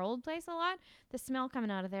work from our old place a lot, the smell coming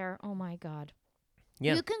out of there, oh my God.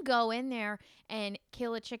 Yeah. You can go in there and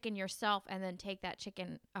kill a chicken yourself and then take that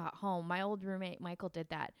chicken home. My old roommate, Michael, did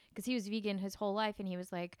that because he was vegan his whole life. And he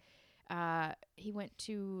was like, he went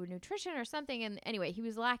to nutrition or something. And anyway, he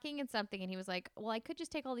was lacking in something. And he was like, well, I could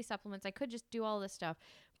just take all these supplements. I could just do all this stuff.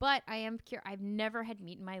 But I am I've never had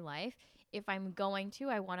meat in my life. If I'm going to,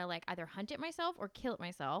 I want to like either hunt it myself or kill it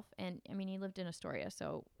myself. And I mean, he lived in Astoria,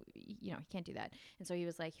 so he can't do that. And so he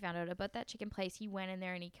was like, he found out about that chicken place. He went in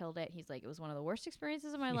there and he killed it. He's like, it was one of the worst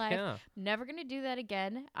experiences of my life. Yeah. Never gonna do that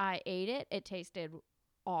again. I ate it. It tasted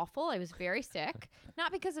awful. I was very sick.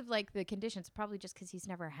 Not because of like the conditions, probably just because he's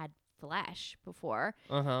never had flesh before.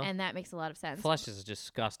 And that makes a lot of sense. Flesh is a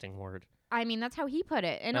disgusting word. I mean, that's how he put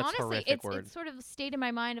it. And That's honestly, horrific word. it's sort of stayed in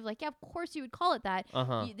my mind of like, yeah, of course you would call it that.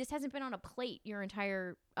 Uh-huh. This hasn't been on a plate your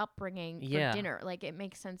entire upbringing for Yeah. dinner. Like, it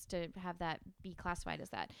makes sense to have that be classified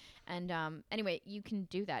as that. And anyway, you can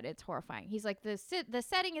do that. It's horrifying. He's like, the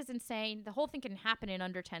setting is insane. The whole thing can happen in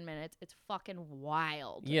under 10 minutes. It's fucking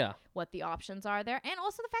wild. Yeah. What the options are there. And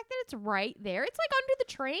also the fact that it's right there. It's like under the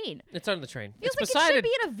train. It's on the train. Feels It's like beside it should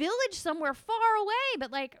be in a village somewhere far away.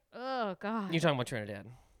 But like, oh, God. You're talking about Trinidad.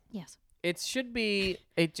 Yes. It should be.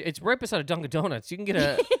 It's right beside a Dunkin' Donuts. You can get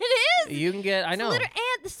a. It is. You can get. I know. And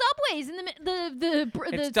the Subways in the It's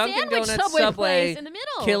the Dunkin' sandwich Donuts, Subway, Subway, place in the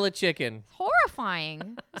middle. Kill a chicken.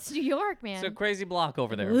 Horrifying. It's New York, man. It's a crazy block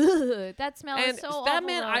over there. Ugh, that smell And is so that awful,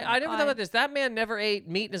 man, though. I never thought God. about this. That man never ate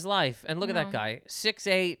meat in his life. And look at that No. guy,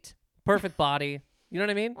 6'8", perfect body. You know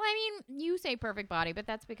what I mean? Well, I mean, you say perfect body, but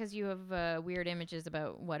that's because you have weird images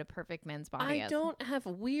about what a perfect man's body I is. don't have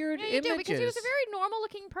weird Yeah, you images. do, because he was a very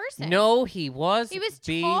normal-looking person. No, he was. He was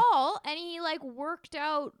B. tall, and he, like, worked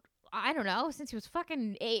out, I don't know, since he was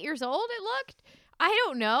fucking 8 years old, it looked. I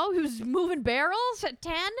don't know. He was moving barrels at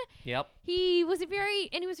 10. Yep. He was a very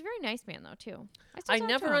nice man, though, too. I still talk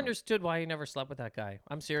never to him. understood why he never slept with that guy.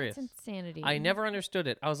 I'm serious. It's insanity. I never understood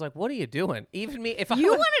it. I was like, what are you doing? Even me, if I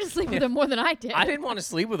You was- wanted to sleep with him more than I did. I didn't want to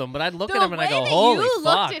sleep with him, but I'd look The at him and I way go, that holy you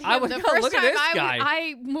fuck. looked at I him would the go, first look at time this guy.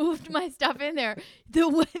 I moved my stuff in there. The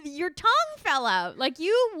way your tongue fell out, like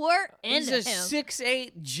you were He's into a him.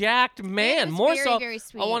 6'8" jacked man. was More very, so, very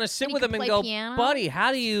sweet. I want to sit And he with him could and play go, piano. buddy,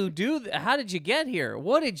 how do you do How did you get here?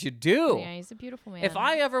 What did you do? Yeah, he's a beautiful man. If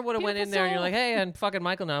I ever would have went Beautiful in there and you're soul. like, hey, and fucking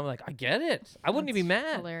Michael now, I'm like, I get it. I wouldn't even be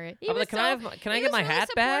mad. Hilarious. I'd be like, can I get my hat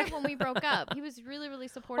back? When we broke up, he was really, really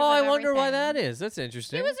supportive. Oh, of I wonder why everything. that is. That's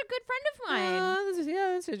interesting. He was a good friend of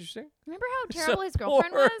mine. That's interesting. Remember how terrible his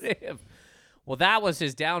girlfriend was? Supportive. Well, that was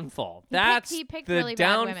his downfall. That's he picked the really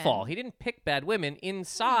bad women. downfall. He didn't pick bad women.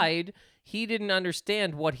 Inside, he didn't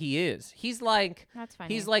understand what he is. He's like That's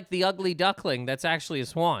funny. he's like the ugly duckling that's actually a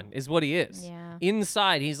swan, is what he is. Yeah.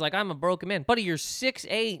 Inside, he's like, I'm a broken man. Buddy, you're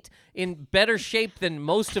 6'8", in better shape than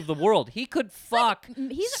most of the world. He could fuck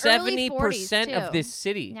he's early 70% 40s of too. this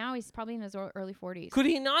city. Now he's probably in his early 40s. Could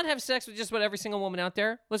he not have sex with just about every single woman out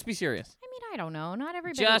there? Let's be serious. I mean, I don't know. Not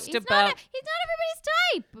everybody. Just he's about- he's not everybody's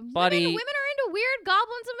type. Buddy. Women are into weird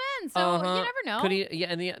goblins of men, so you never know. Could he? Yeah,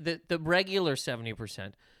 and the regular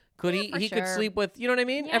 70%. Could Yeah, he? for He could sure. sleep with, you know what I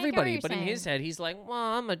mean? Yeah, I get what Everybody. you're But in his saying. head, he's like, well,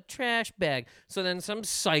 I'm a trash bag. So then some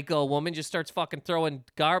psycho woman just starts fucking throwing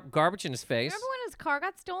garbage in his face. Remember when his car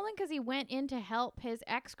got stolen because he went in to help his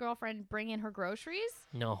ex-girlfriend bring in her groceries?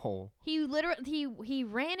 No. He literally he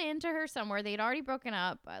ran into her somewhere. They'd already broken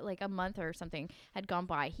up, like a month or something had gone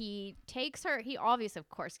by. He takes her. He obviously, of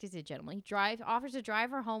course, because he's a gentleman. He offers to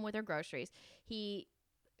drive her home with her groceries. He,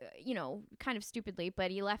 kind of stupidly, but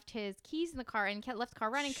he left his keys in the car and left the car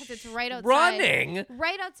running because it's right outside. Running?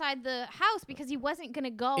 Right outside the house because he wasn't gonna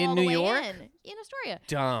go In all the New way York? in Astoria.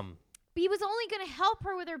 Dumb. But he was only gonna help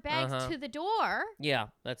her with her bags Uh-huh. to the door. Yeah,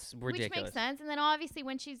 that's ridiculous. Which makes sense. And then obviously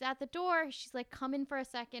when she's at the door, she's like, come in for a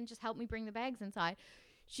second, just help me bring the bags inside.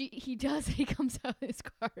 He does, he comes out, his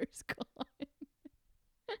car is gone.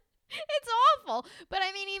 It's awful. But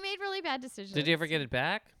I mean, he made really bad decisions. Did you ever get it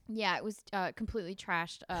back? Yeah, it was completely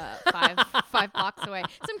trashed 5 blocks away.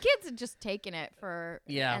 Some kids had just taken it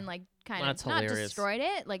Yeah. and like kind That's of not hilarious. destroyed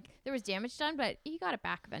it. Like there was damage done, but he got it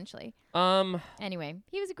back eventually. Anyway,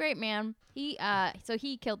 he was a great man. So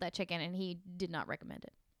he killed that chicken and he did not recommend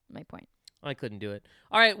it. My point. I couldn't do it.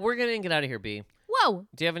 All right, we're going to get out of here, B. Whoa.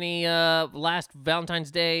 Do you have any last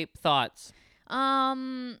Valentine's Day thoughts?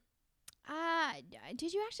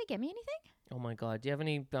 Did you actually get me anything? Oh, my God. Do you have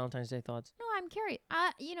any Valentine's Day thoughts? No, I'm curious.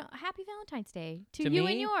 Happy Valentine's Day to To you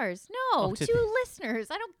me? and yours. No, Oh, to to listeners.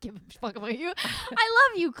 I don't give a fuck about you. I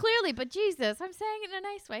love you clearly, but Jesus, I'm saying it in a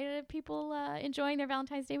nice way to people enjoying their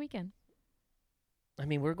Valentine's Day weekend. I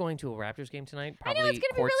mean, we're going to a Raptors game tonight. I Probably know, it's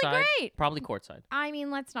gonna be really courtside. great. Probably courtside. I mean,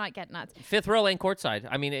 let's not get nuts. Fifth row ain't courtside.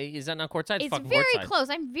 I mean, is that not courtside? It's fucking very courtside. close.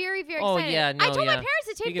 I'm very, very Oh, excited. yeah, no, I told my yeah. parents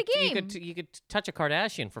to tape the game. You could touch a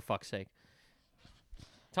Kardashian, for fuck's sake.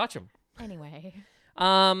 Touch him. Anyway.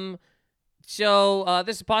 So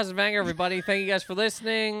this is Positive Anger, everybody. Thank you guys for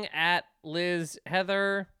listening. At Liz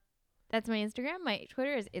Heather. That's my Instagram. My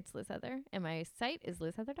Twitter is It's Liz Heather. And my site is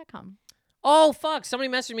lizheather.com. Oh, fuck. Somebody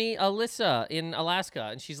messaged me, Alyssa in Alaska,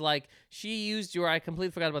 and she's like, I completely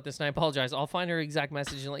forgot about this, and I apologize. I'll find her exact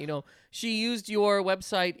message and let you know. She used your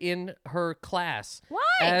website in her class Why?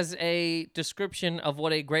 as a description of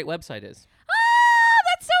what a great website is. Ah,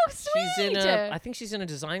 that's so sweet. I think she's in a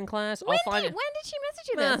design class. When I'll find did it. she message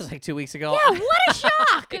you It this? was like 2 weeks ago. Yeah, what a shock.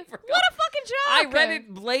 I forgot. What a fucking shock. I read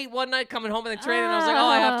it late one night coming home in the train, and I was like, oh,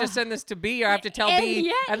 I have to send this to B, or I have to tell And B.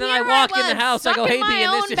 yet And then here I walk I in the was, house, I go, stuck hey, in B, my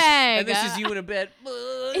and own bag. this is you in a bed.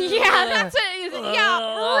 Yeah, that's it. Yeah,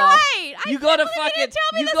 right. You go to fucking fucking, tell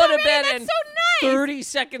me you this go to already. bed That's and so nice. 30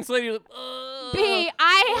 seconds later, you're like, B,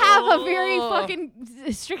 I have a very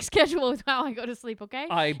fucking strict schedule with how I go to sleep, okay?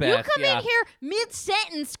 I bet, You come yeah. in here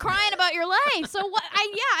mid-sentence crying about your life. So what?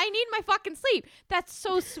 I need my fucking sleep. That's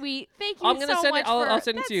so sweet. Thank you I'm gonna so send much it. I'll for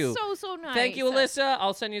send it to you. That's so nice. Thank you, Alyssa.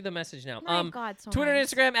 I'll send you the message now. My God, so Twitter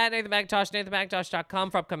nice. and Instagram at Nathan McIntosh,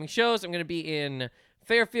 NathanMcIntosh.com for upcoming shows. I'm going to be in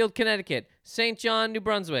Fairfield, Connecticut, St. John, New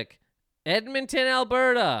Brunswick, Edmonton,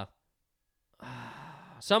 Alberta,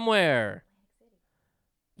 somewhere.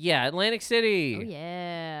 Yeah, Atlantic City. Oh,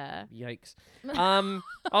 yeah. Yikes.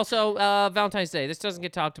 Also, Valentine's Day. This doesn't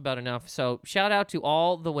get talked about enough. So shout out to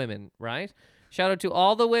all the women, right? Shout out to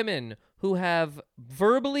all the women who have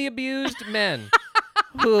verbally abused men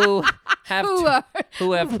who have Put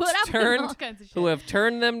up with all turned kinds of shit. who have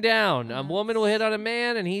turned them down. A woman will hit on a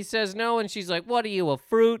man and he says no, and she's like, "What are you, a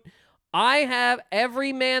fruit?"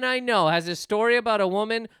 Every man I know has a story about a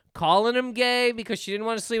woman calling him gay because she didn't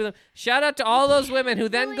want to sleep with him. Shout out to all those women who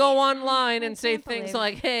then go online and say can't things believe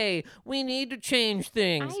like, "Hey, we need to change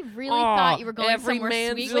things." I really thought you were going every somewhere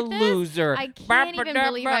man's sweet a with this. loser. I can't even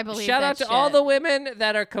believe I believe Shout that out to all shit. the women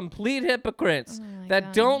that are complete hypocrites, Oh my that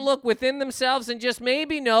God. don't look within themselves and just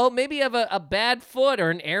maybe have a bad foot or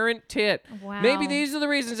an errant tit. Maybe Wow. these are the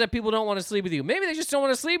reasons that people don't want to sleep with you. Maybe they just don't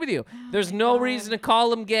want to sleep with you. There's my no God. reason to call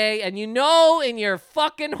them gay, and you know in your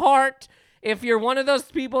fucking heart if you're one of those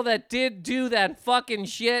people that did do that fucking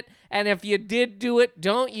shit, and if you did do it,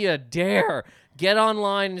 don't you dare get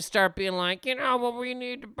online and start being like, you know what we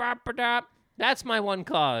need to bop it up. That's my one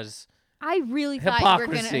cause. I really thought you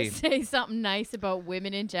were Hypocrisy. going to say something nice about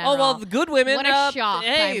women in general. Oh, well, the good women. What a shock.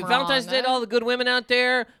 Hey, I'm Valentine's wrong. Day to all the good women out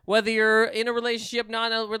there. Whether you're in a relationship,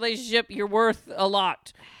 not in a relationship, you're worth a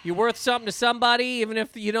lot. You're worth something to somebody, even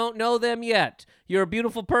if you don't know them yet. You're a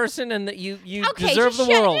beautiful person, and that you Okay, deserve just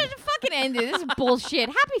the world. Just fucking end it. This is bullshit.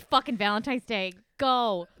 Happy fucking Valentine's Day.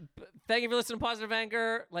 Go. Thank you for listening to Positive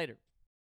Anger. Later.